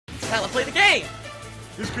how to play the game.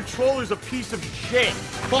 This controller's a piece of shit.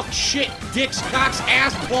 Fuck, shit, dicks, cocks,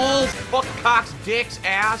 ass, balls. Fuck cocks, dicks,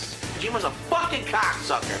 ass. Jim was a fucking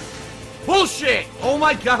cocksucker. Bullshit! Oh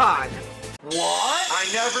my god. What? I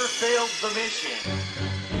never failed the mission.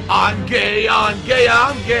 I'm gay, I'm gay,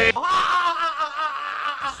 I'm gay.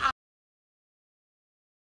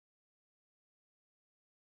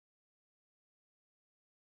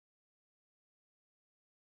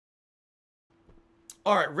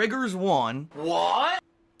 Alright, Riggers 1. What?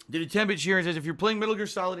 Did a 10-bit share and says, if you're playing Metal Gear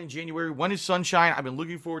Solid in January, when is Sunshine? I've been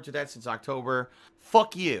looking forward to that since October.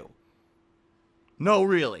 Fuck you. No,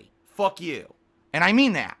 really. Fuck you. And I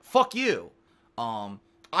mean that. Fuck you. I'm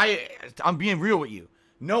being real with you.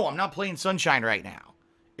 No, I'm not playing Sunshine right now.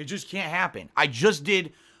 It just can't happen. I just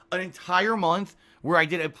did an entire month where I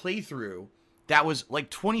did a playthrough that was like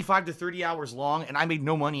 25 to 30 hours long, and I made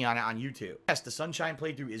no money on it on YouTube. Yes, the Sunshine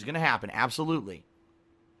playthrough is going to happen. Absolutely.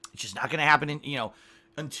 It's just not going to happen,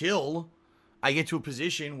 until I get to a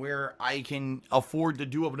position where I can afford to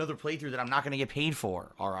do another playthrough that I'm not going to get paid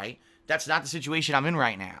for, all right? That's not the situation I'm in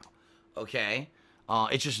right now, okay?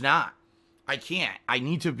 It's just not. I can't. I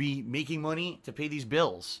need to be making money to pay these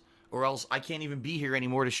bills, or else I can't even be here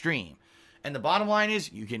anymore to stream. And the bottom line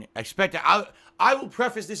is, you can expect that. I will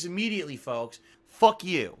preface this immediately, folks. Fuck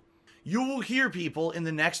you. You will hear people in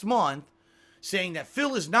the next month saying that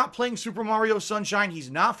Phil is not playing Super Mario Sunshine.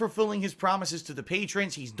 He's not fulfilling his promises to the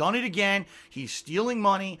patrons. He's done it again. He's stealing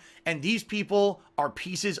money. And these people are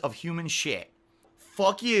pieces of human shit.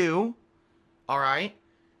 Fuck you. All right?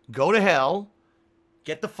 Go to hell.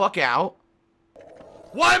 Get the fuck out.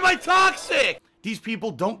 Why am I toxic? These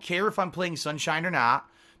people don't care if I'm playing Sunshine or not.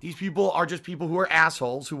 These people are just people who are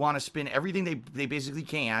assholes who want to spin everything they basically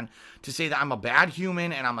can to say that I'm a bad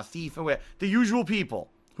human and I'm a thief and whatever. The usual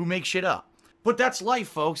people who make shit up. But that's life,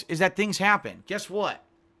 folks, is that things happen. Guess what?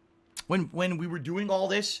 When we were doing all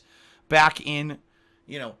this back in,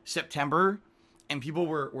 September, and people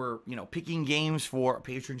were picking games for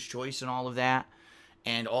Patron's Choice and all of that,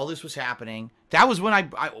 and all this was happening, that was when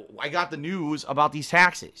I got the news about these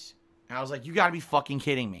taxes. And I was like, you gotta be fucking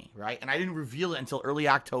kidding me, right? And I didn't reveal it until early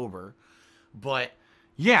October. But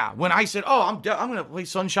yeah, when I said, oh, I'm going to play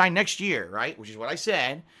Sunshine next year, right? Which is what I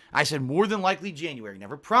said. I said more than likely January.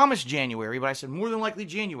 Never promised January, but I said more than likely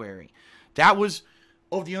January. That was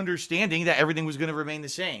of the understanding that everything was going to remain the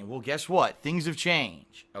same. Well, guess what? Things have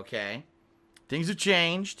changed, okay? Things have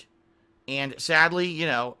changed. And sadly,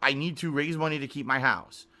 I need to raise money to keep my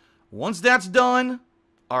house. Once that's done,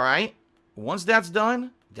 all right? Once that's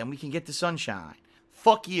done, then we can get to Sunshine.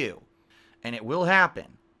 Fuck you. And it will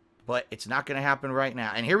happen. But it's not going to happen right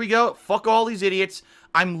now. And here we go. Fuck all these idiots.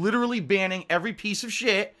 I'm literally banning every piece of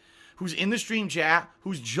shit who's in the stream chat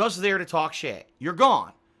who's just there to talk shit. You're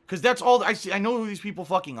gone. Because that's all I see. I know who these people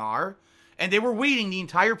fucking are. And they were waiting the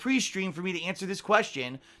entire pre-stream for me to answer this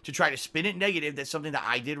question to try to spin it negative. That's something that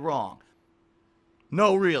I did wrong.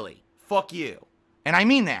 No, really. Fuck you. And I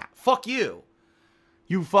mean that. Fuck you.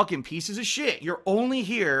 You fucking pieces of shit. You're only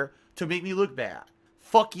here to make me look bad.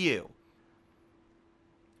 Fuck you.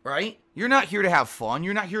 Right? You're not here to have fun.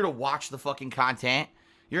 You're not here to watch the fucking content.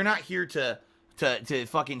 You're not here to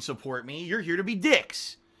fucking support me. You're here to be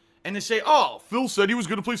dicks. And to say, oh, Phil said he was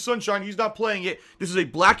going to play Sunshine. He's not playing it. This is a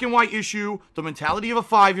black and white issue. The mentality of a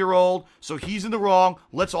 5-year-old. So he's in the wrong.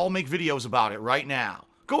 Let's all make videos about it right now.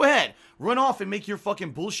 Go ahead. Run off and make your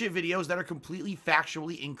fucking bullshit videos that are completely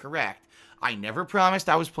factually incorrect. I never promised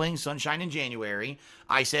I was playing Sunshine in January.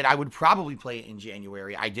 I said I would probably play it in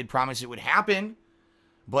January. I did promise it would happen.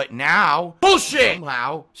 But now, bullshit!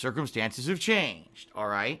 Somehow, circumstances have changed,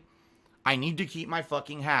 alright? I need to keep my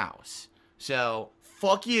fucking house. So,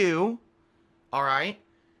 fuck you, alright?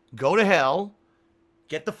 Go to hell.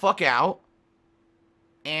 Get the fuck out.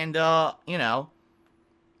 And, I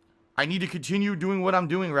need to continue doing what I'm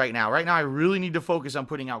doing right now. Right now, I really need to focus on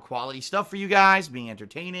putting out quality stuff for you guys, being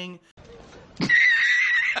entertaining.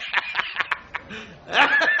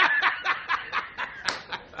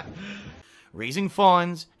 Raising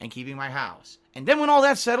funds, and keeping my house. And then when all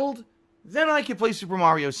that's settled, then I can play Super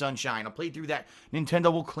Mario Sunshine. I'll play through that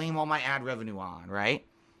Nintendo will claim all my ad revenue on, right?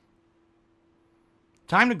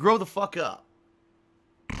 Time to grow the fuck up.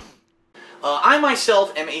 I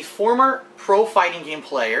myself am a former pro fighting game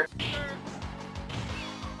player.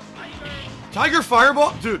 Tiger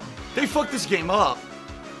Fireball? Dude, they fucked this game up.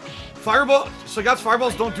 Fireball, Sagat's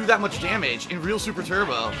Fireballs don't do that much damage in real Super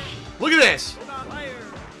Turbo. Look at this.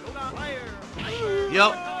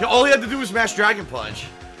 Yep, all he had to do was smash Dragon Punch.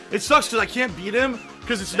 It sucks because I can't beat him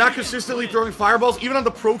because it's not consistently throwing fireballs. Even on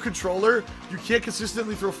the Pro Controller, you can't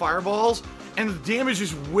consistently throw fireballs, and the damage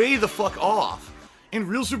is way the fuck off. In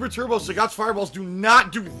real Super Turbo, Sagat's fireballs do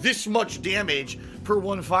not do this much damage per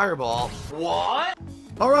one fireball. What?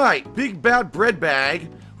 Alright, Big Bad Bread Bag,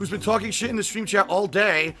 who's been talking shit in the stream chat all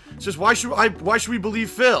day, says, why should we believe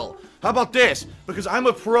Phil? How about this? Because I'm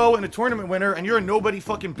a pro and a tournament winner, and you're a nobody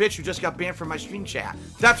fucking bitch who just got banned from my stream chat.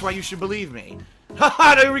 That's why you should believe me.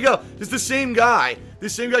 Haha, there we go. It's the same guy.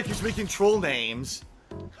 This same guy keeps making troll names.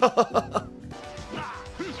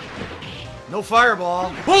 No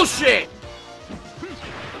fireball. Bullshit!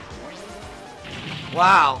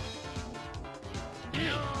 Wow.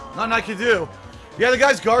 Nothing I can do. Yeah, the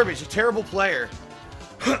guy's garbage. A terrible player.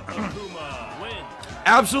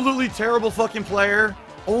 Absolutely terrible fucking player.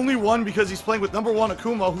 Only one because he's playing with number 1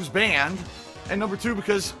 Akuma, who's banned, and number 2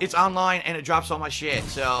 because it's online and it drops all my shit.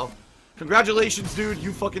 So, congratulations, dude.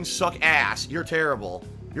 You fucking suck ass. You're terrible.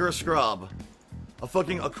 You're a scrub. A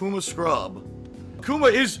fucking Akuma scrub.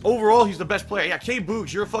 Akuma is, overall, he's the best player. Yeah,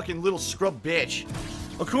 K-Boogs, you're a fucking little scrub bitch.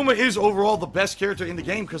 Akuma is, overall, the best character in the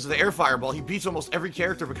game because of the air fireball. He beats almost every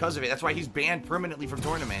character because of it. That's why he's banned permanently from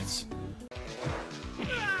tournaments.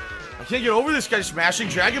 I can't get over this guy smashing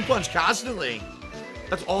Dragon Punch constantly.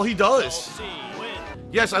 That's all he does.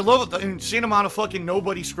 Yes, I love the insane amount of fucking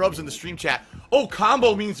nobody scrubs in the stream chat. Oh,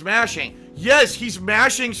 combo means mashing. Yes, he's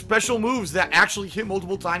mashing special moves that actually hit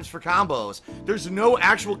multiple times for combos. There's no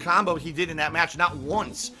actual combo he did in that match. Not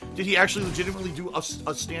once did he actually legitimately do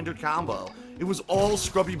a standard combo. It was all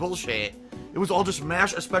scrubby bullshit. It was all just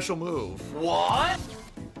mash a special move. What?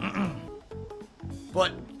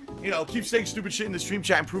 But, you know, keep saying stupid shit in the stream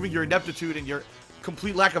chat and proving your ineptitude and your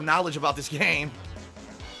complete lack of knowledge about this game.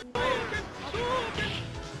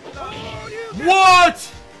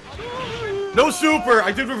 What? No super.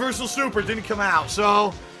 I did reversal super. Didn't come out.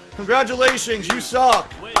 So, congratulations. You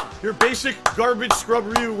suck. Your basic garbage scrub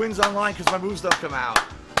Ryu wins online because my moves don't come out.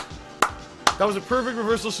 That was a perfect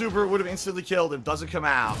reversal super. It would have instantly killed him. Doesn't come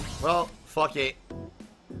out. Well, fuck it.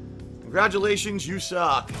 Congratulations. You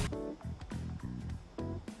suck.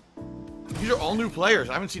 These are all new players.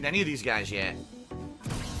 I haven't seen any of these guys yet.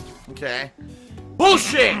 Okay.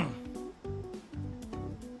 Bullshit!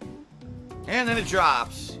 And then it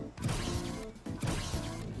drops.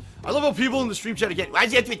 I love how people in the stream chat again, why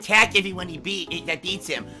does he have to attack everyone that beats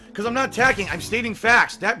him? Because I'm not attacking, I'm stating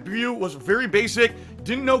facts. That Ryu was very basic,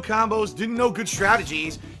 didn't know combos, didn't know good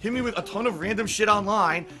strategies, hit me with a ton of random shit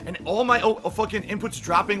online, and all my fucking inputs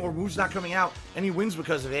dropping or moves not coming out, and he wins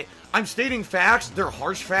because of it. I'm stating facts, they're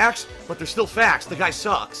harsh facts, but they're still facts. The guy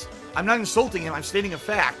sucks. I'm not insulting him, I'm stating a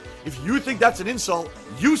fact. If you think that's an insult,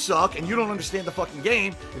 you suck, and you don't understand the fucking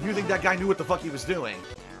game if you think that guy knew what the fuck he was doing.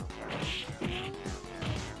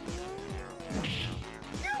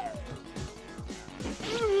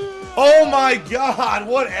 Oh my god,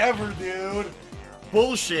 whatever, dude.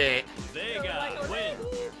 Bullshit.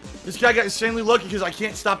 This guy got insanely lucky because I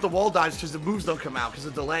can't stop the wall dives because the moves don't come out because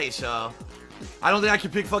of delay, so I don't think I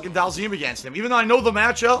can pick fucking Dalzim against him. Even though I know the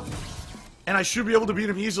matchup, and I should be able to beat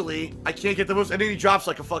him easily, I can't get the moves, and then he drops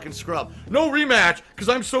like a fucking scrub. No rematch, because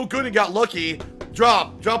I'm so good and got lucky.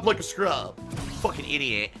 Drop like a scrub. Fucking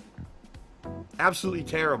idiot. Absolutely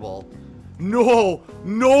terrible. No,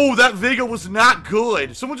 that Vega was not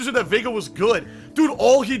good. Someone just said that Vega was good. Dude,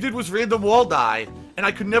 all he did was random wall dive, and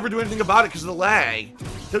I could never do anything about it because of the lag.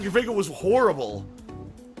 That Vega was horrible.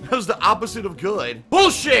 That was the opposite of good.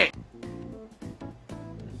 Bullshit!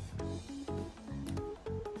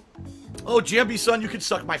 Oh, Jambi son, you can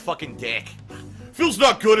suck my fucking dick. Phil's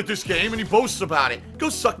not good at this game, and he boasts about it. Go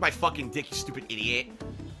suck my fucking dick, you stupid idiot.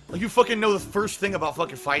 Like, you fucking know the first thing about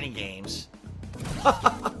fucking fighting games.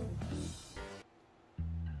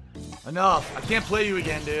 Enough. I can't play you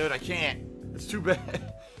again, dude. I can't. It's too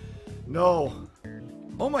bad. No.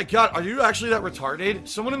 Oh my god, are you actually that retarded?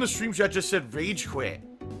 Someone in the stream chat just said rage quit.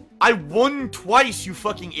 I won twice, you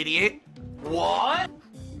fucking idiot. What?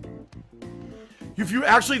 If you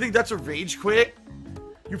actually think that's a rage quit,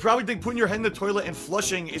 you probably think putting your head in the toilet and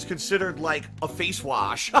flushing is considered like a face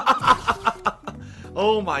wash.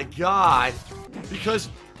 Oh my god. Because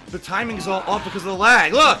the timing is all off because of the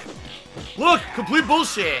lag. Look! Look! Complete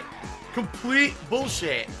bullshit! Complete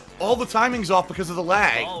bullshit. All the timing's off because of the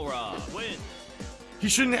lag. He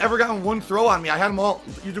shouldn't have ever gotten one throw on me. I had them all.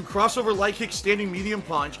 You do crossover, light kick, standing medium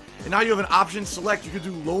punch, and now you have an option select. You could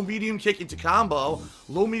do low medium kick into combo,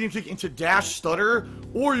 low medium kick into dash stutter,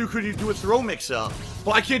 or you could do a throw mix up.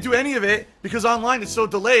 But I can't do any of it because online it's so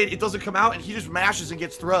delayed, it doesn't come out, and he just mashes and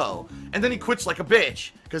gets throw. And then he quits like a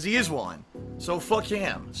bitch, because he is one. So fuck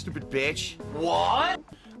him, stupid bitch. What?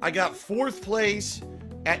 I got 4th place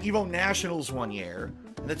at Evo Nationals one year.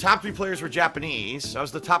 And the top 3 players were Japanese. I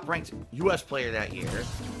was the top ranked US player that year.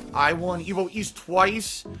 I won Evo East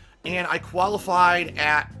twice, and I qualified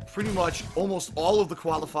at pretty much almost all of the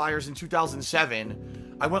qualifiers in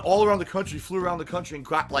 2007. I went all around the country, flew around the country, and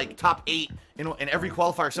got like top 8 in every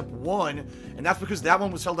qualifier except one, and that's because that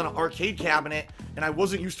one was held in an arcade cabinet, and I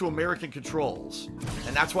wasn't used to American controls,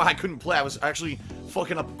 and that's why I couldn't play. I was actually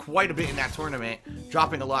fucking up quite a bit in that tournament,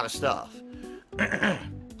 dropping a lot of stuff.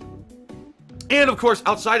 And of course,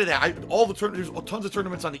 outside of that, there's tons of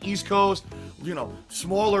tournaments on the East Coast, you know,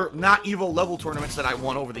 smaller, not Evo level tournaments that I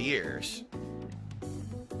won over the years,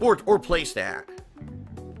 or placed at.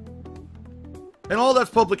 And all that's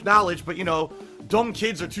public knowledge, but you know, dumb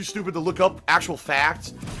kids are too stupid to look up actual facts,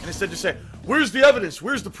 and instead just say, where's the evidence?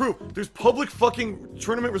 Where's the proof? There's public fucking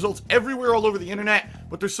tournament results everywhere all over the internet,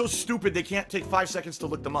 but they're so stupid they can't take 5 seconds to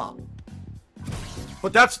look them up.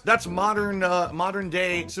 But that's modern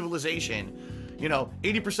day civilization. You know,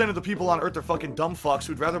 80% of the people on Earth are fucking dumb fucks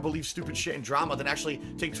who'd rather believe stupid shit and drama than actually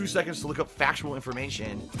take 2 seconds to look up factual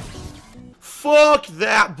information. Fuck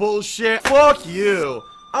that bullshit. Fuck you.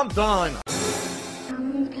 I'm done.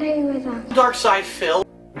 Play with us. DarksydePhil.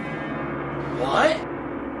 What?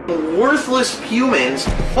 Worthless humans.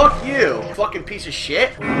 Fuck you, fucking piece of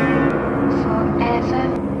shit. Forever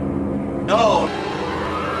No.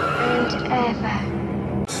 and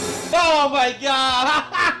ever. Oh my god!